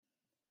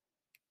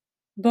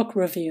Book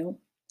Review: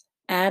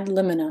 Ad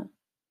Limina,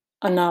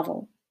 a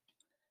novel.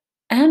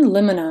 Ad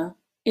Limina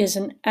is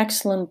an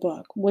excellent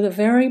book with a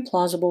very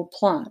plausible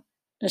plot,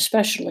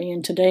 especially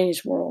in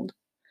today's world.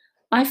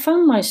 I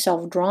found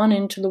myself drawn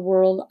into the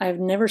world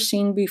I've never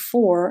seen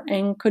before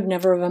and could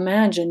never have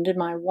imagined in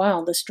my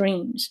wildest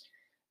dreams.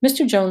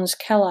 Mr. Jones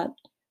Kellett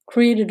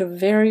created a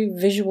very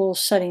visual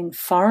setting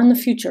far in the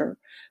future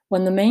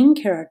when the main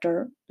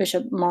character,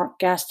 Bishop Mark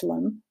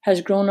Gastelum, has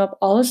grown up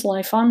all his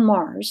life on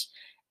Mars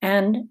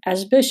and,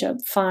 as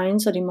bishop,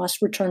 finds that he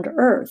must return to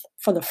Earth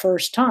for the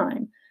first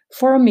time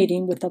for a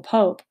meeting with the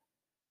Pope.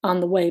 On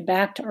the way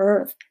back to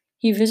Earth,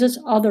 he visits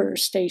other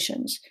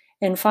stations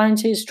and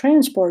finds his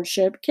transport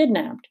ship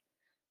kidnapped.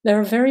 There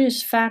are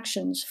various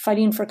factions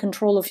fighting for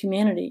control of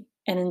humanity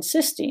and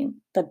insisting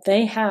that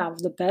they have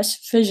the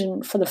best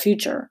vision for the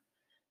future.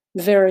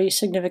 Very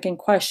significant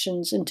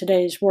questions in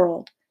today's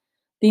world.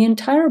 The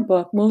entire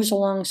book moves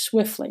along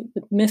swiftly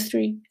with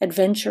mystery,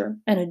 adventure,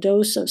 and a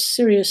dose of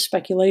serious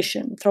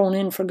speculation thrown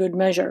in for good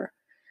measure.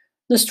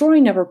 The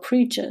story never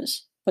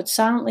preaches, but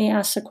silently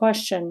asks the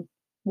question,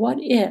 what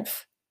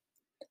if?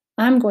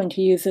 I'm going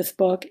to use this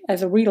book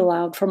as a read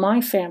aloud for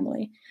my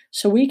family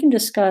so we can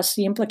discuss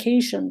the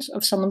implications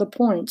of some of the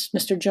points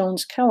Mr.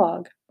 Jones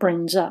Kellogg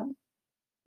brings up.